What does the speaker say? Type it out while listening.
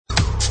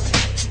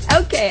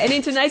Okay, and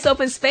in tonight's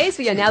open space,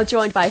 we are now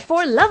joined by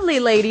 4 lovely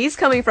ladies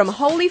coming from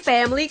Holy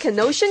Family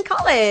Canossian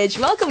College.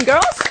 Welcome,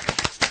 girls.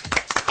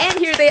 And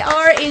here they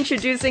are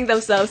introducing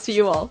themselves to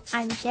you all.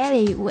 I'm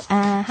Jerry.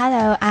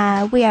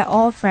 Hello. We are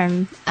all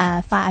from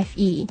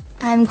 5E.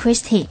 I'm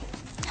Christy.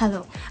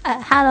 Hello.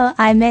 Hello,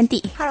 I'm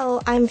Mandy.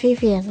 Hello, I'm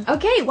Vivian.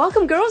 Okay,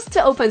 welcome girls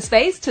to Open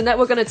Space. Tonight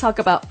we're going to talk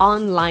about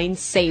online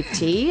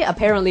safety.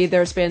 Apparently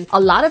there's been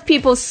a lot of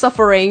people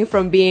suffering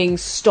from being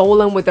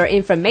stolen with their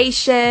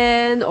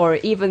information, or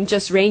even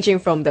just ranging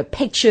from the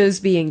pictures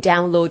being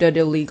downloaded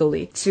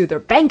illegally to their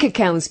bank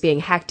accounts being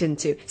hacked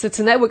into. So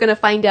tonight we're going to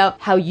find out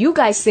how you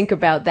guys think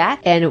about that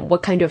and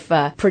what kind of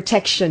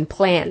protection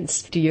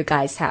plans do you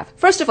guys have.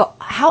 First of all,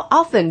 how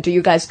often do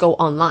you guys go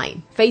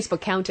online?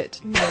 Facebook counted.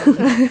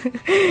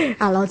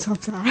 A lot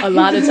of time. A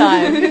lot of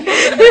time.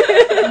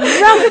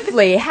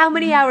 Roughly, how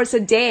many hours a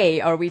day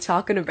are we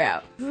talking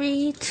about?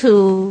 3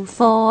 to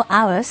 4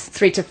 hours.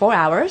 3 to 4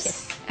 hours?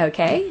 Yes.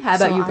 Okay, how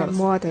about you girls? I'm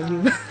more than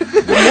you. More than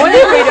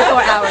 3 to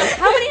 4 hours.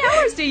 How many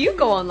hours do you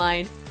go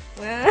online?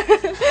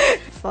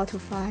 4 to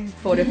 5.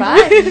 4 to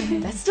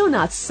 5? That's still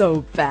not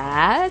so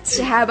bad.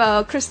 How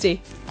about Christy?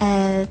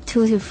 2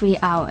 to 3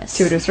 hours.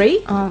 2 to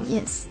 3?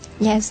 Yes.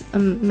 Yes,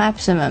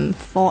 maximum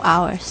 4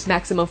 hours.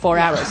 Maximum 4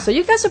 hours. So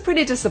you guys are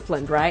pretty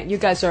disciplined, right? You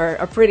guys are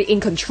pretty in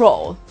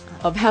control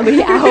of how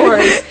many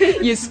hours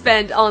you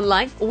spend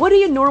online. What do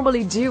you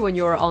normally do when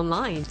you're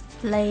online?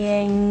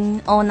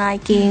 Playing online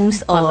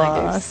games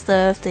or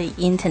surf the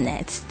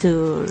internet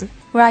to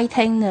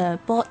writing the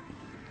blog.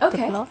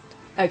 Okay. The blog.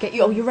 Okay.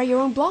 You write your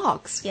own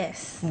blogs?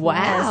 Yes.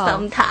 Wow.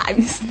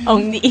 Sometimes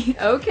only.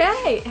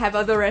 Okay. How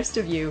about the rest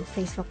of you?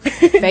 Facebook.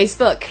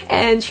 Facebook.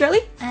 And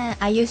Shirley?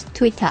 I use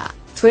Twitter.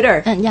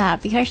 Twitter. Yeah,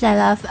 because I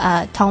love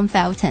Tom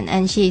Felton,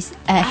 and he's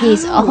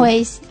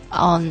always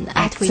on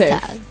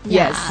Twitter.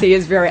 Yes, he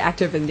is very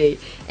active indeed.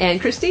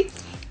 And Christy?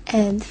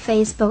 And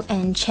Facebook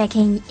and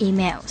checking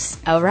emails.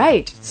 All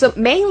right. So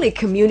mainly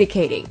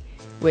communicating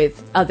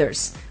with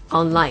others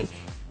online.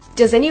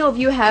 Does any of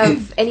you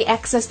have any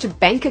access to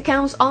bank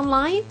accounts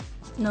online?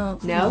 No.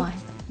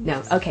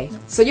 No. Okay.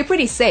 So you're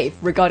pretty safe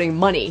regarding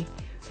money.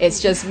 It's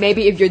just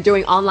maybe if you're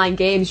doing online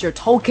games, your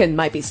token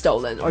might be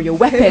stolen or your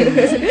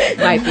weapons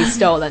might be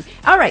stolen.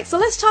 All right, so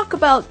let's talk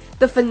about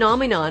the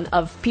phenomenon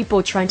of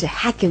people trying to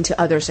hack into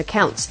others'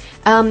 accounts.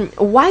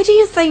 Why do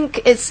you think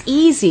it's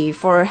easy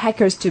for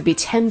hackers to be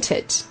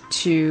tempted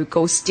to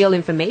go steal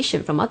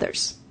information from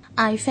others?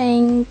 I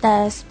think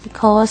that's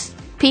because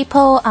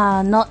people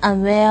are not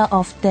aware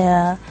of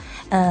their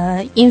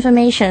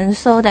information,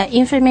 so the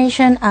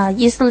information are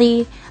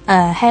easily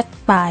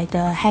hacked by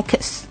the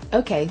hackers.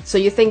 Okay, so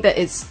you think that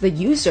it's the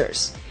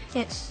users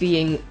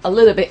being a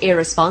little bit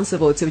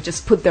irresponsible to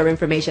just put their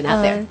information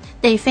out there?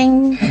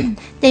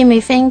 They may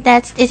think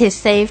that it is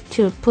safe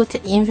to put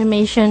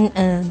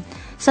information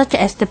such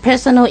as the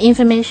personal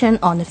information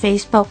on the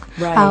Facebook.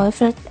 Right.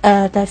 However,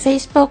 the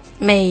Facebook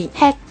may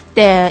hack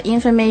their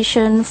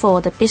information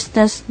for the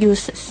business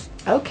users.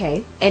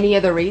 Okay. Any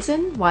other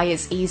reason why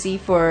it's easy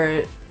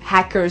for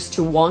hackers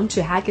to want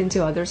to hack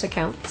into others'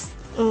 accounts?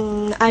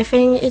 I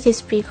think it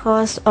is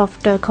because of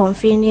the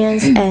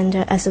convenience and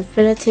the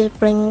accessibility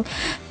bring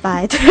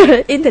by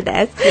the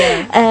internet.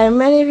 Yeah.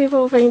 Many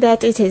people think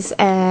that it is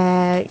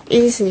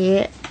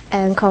easy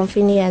and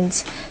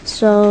convenient,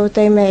 so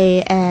they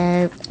may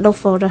look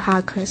for the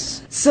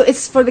hackers. So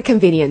it's for the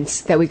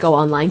convenience that we go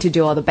online to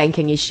do all the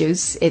banking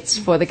issues. It's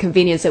for the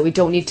convenience that we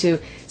don't need to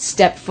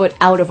step foot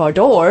out of our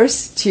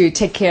doors to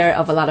take care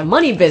of a lot of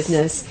money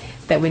business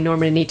that we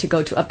normally need to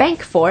go to a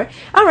bank for.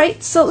 All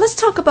right, so let's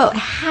talk about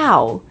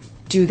how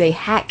do they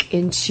hack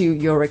into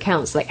your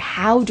accounts? Like,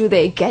 how do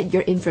they get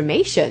your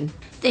information?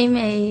 They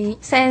may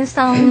send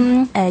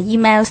some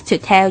emails to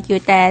tell you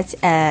that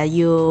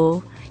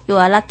you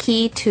are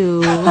lucky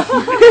to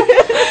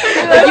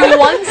you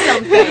want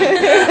something.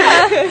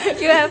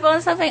 you have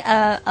won something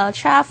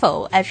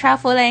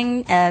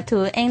traveling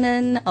to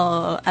England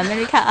or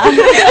America.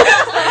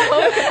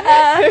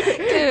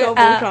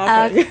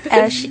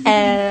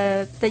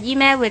 The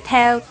email will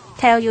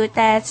tell you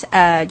that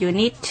you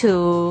need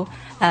to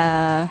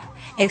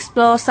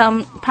explore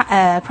some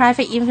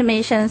private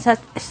information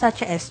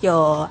such as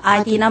your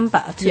ID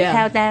number to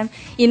tell them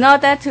in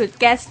order to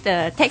get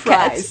the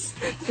tickets.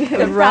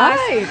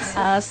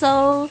 Right.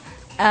 So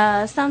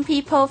some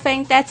people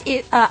think that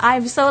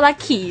I'm so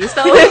lucky,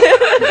 so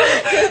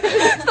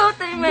so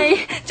they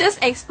may just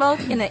explore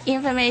the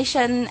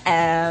information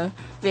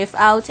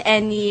without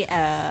any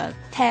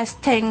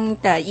testing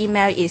the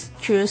email is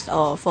true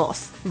or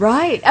false.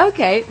 Right.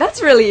 Okay.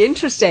 That's really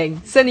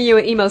interesting. Sending you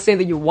an email saying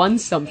that you won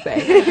something.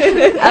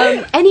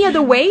 Any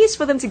other ways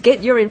for them to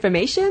get your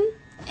information?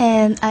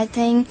 And I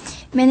think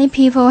many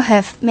people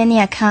have many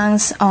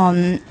accounts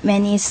on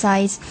many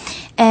sites.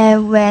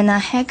 And when a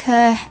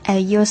hacker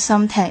use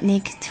some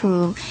technique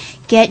to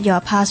get your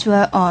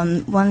password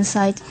on one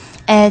site,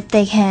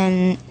 they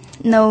can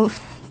know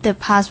the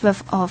password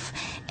of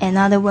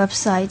another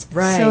website,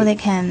 right. So they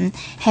can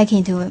hack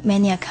into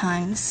many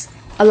accounts.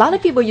 A lot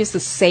of people use the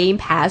same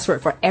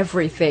password for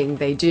everything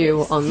they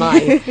do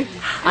online.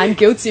 I'm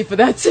guilty for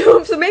that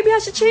too, so maybe I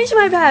should change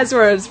my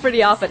passwords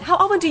pretty often. How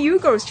often do you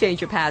girls change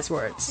your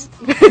passwords?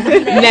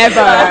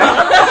 Never.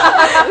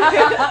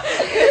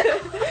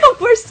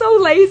 We're so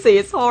lazy.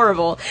 It's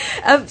horrible.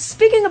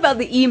 Speaking about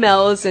the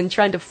emails and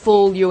trying to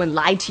fool you and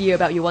lie to you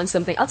about you want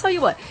something, I'll tell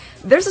you what.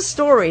 There's a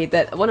story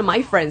that one of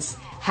my friends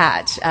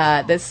had.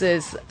 This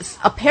is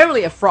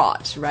apparently a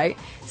fraud, right?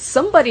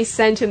 Somebody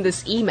sent him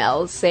this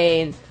email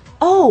saying,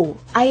 "Oh,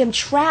 I am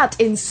trapped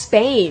in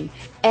Spain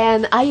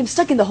and I am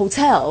stuck in the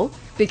hotel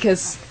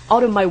because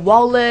all of my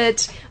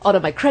wallet, all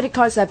of my credit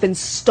cards have been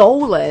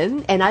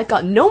stolen and I've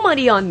got no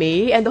money on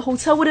me and the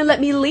hotel wouldn't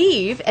let me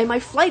leave and my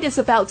flight is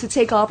about to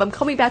take off. I'm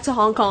coming back to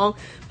Hong Kong,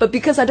 but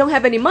because I don't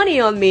have any money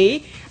on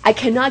me, I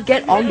cannot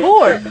get on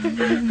board.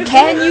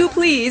 Can you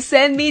please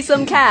send me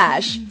some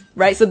cash?"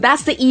 Right? So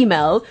that's the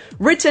email,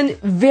 written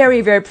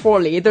very, very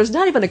poorly. There's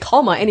not even a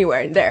comma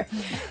anywhere in there.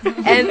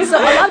 And so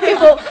a lot of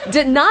people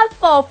did not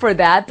fall for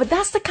that, but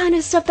that's the kind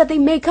of stuff that they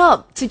make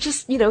up to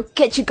just,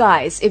 get you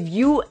guys. If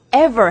you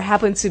ever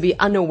happen to be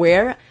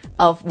unaware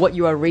of what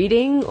you are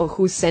reading or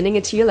who's sending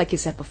it to you, like you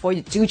said before,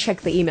 you do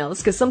check the emails,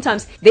 because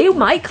sometimes they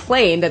might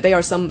claim that they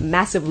are some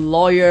massive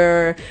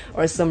lawyer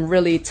or some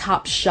really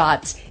top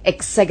shot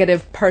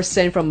executive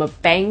person from a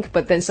bank,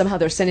 but then somehow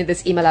they're sending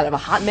this email out of a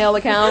Hotmail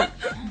account.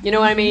 You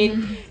know what I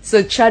mean?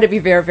 So try to be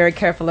very, very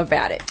careful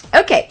about it.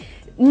 Okay.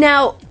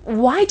 Now,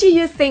 why do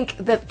you think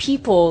that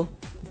people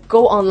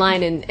go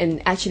online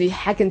and actually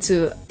hack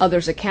into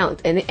others'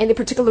 account? And any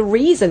particular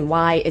reason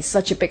why it's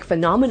such a big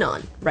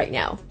phenomenon right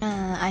now?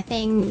 I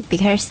think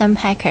because some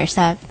hackers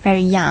are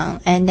very young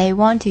and they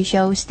want to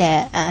show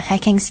their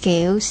hacking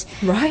skills.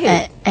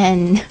 Right.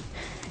 And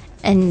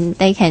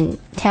they can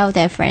tell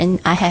their friend,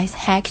 I have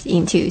hacked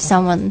into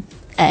someone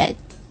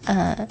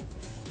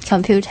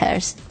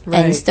computers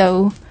and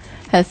stole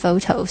her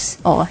photos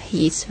or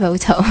his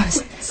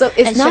photos. So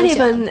it's not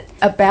even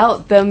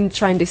about them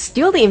trying to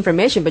steal the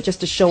information, but just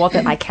to show off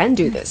that I can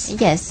do this.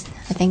 Yes,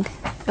 I think.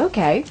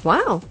 Okay,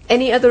 wow.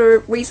 Any other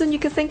reason you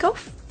could think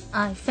of?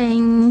 I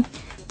think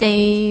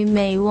they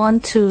may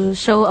want to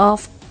show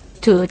off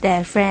to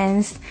their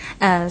friends,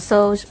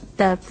 so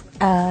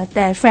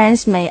their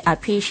friends may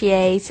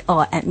appreciate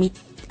or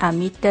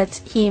admitted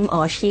him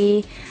or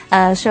she.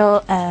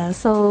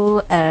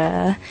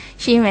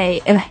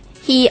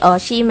 He or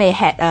she may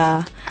have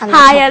a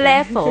higher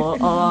level,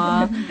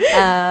 or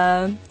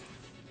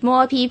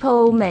more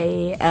people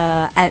may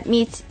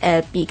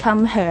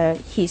become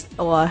his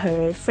or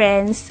her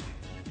friends.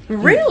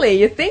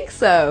 Really? You think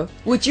so?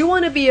 Would you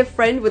want to be a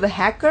friend with a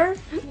hacker?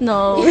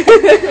 No.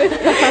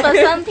 But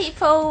some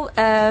people,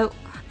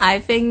 I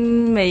think,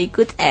 may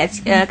good at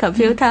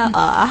computer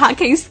or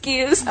hacking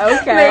skills.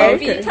 Okay.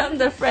 May become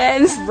the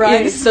friends.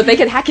 Right. So they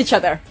can hack each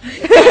other.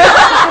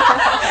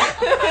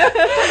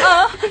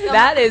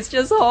 That is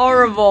just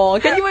horrible.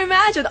 Can you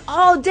imagine?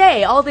 All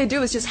day, all they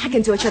do is just hack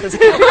into each other's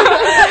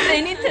accounts.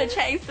 They need to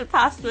change the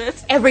password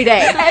Every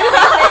day.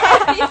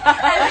 every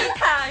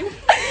time.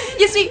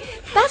 You see,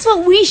 that's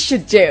what we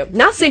should do.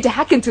 Not saying to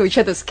hack into each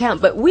other's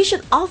account, but we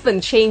should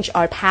often change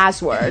our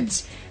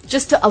passwords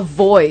just to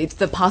avoid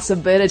the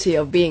possibility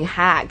of being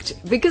hacked.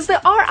 Because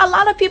there are a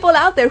lot of people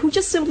out there who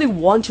just simply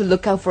want to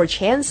look out for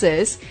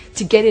chances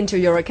to get into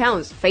your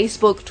accounts.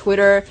 Facebook,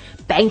 Twitter,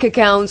 bank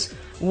accounts,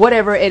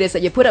 whatever it is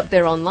that you put up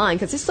there online,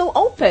 because it's so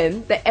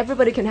open that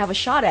everybody can have a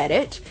shot at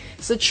it.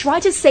 So try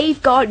to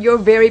safeguard your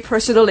very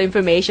personal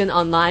information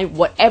online.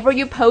 Whatever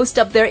you post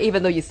up there,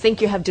 even though you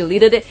think you have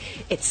deleted it,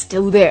 it's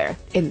still there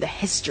in the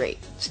history.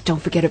 So don't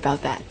forget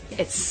about that.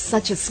 It's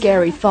such a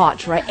scary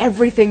thought, right?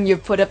 Everything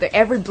you've put up there,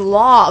 every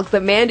blog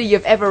that Mandy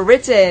you've ever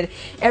written,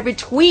 every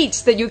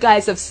tweet that you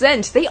guys have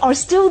sent, they are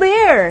still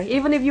there.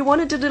 Even if you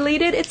wanted to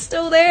delete it, it's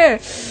still there.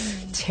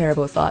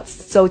 Terrible thoughts.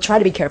 So try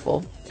to be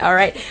careful. All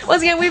right.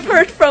 Once again, we've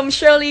heard from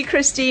Shirley,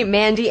 Christy,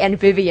 Mandy, and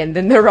Vivian.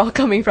 Then they're all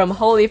coming from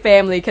Holy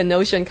Family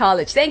Canossian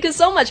College. Thank you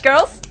so much,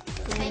 girls.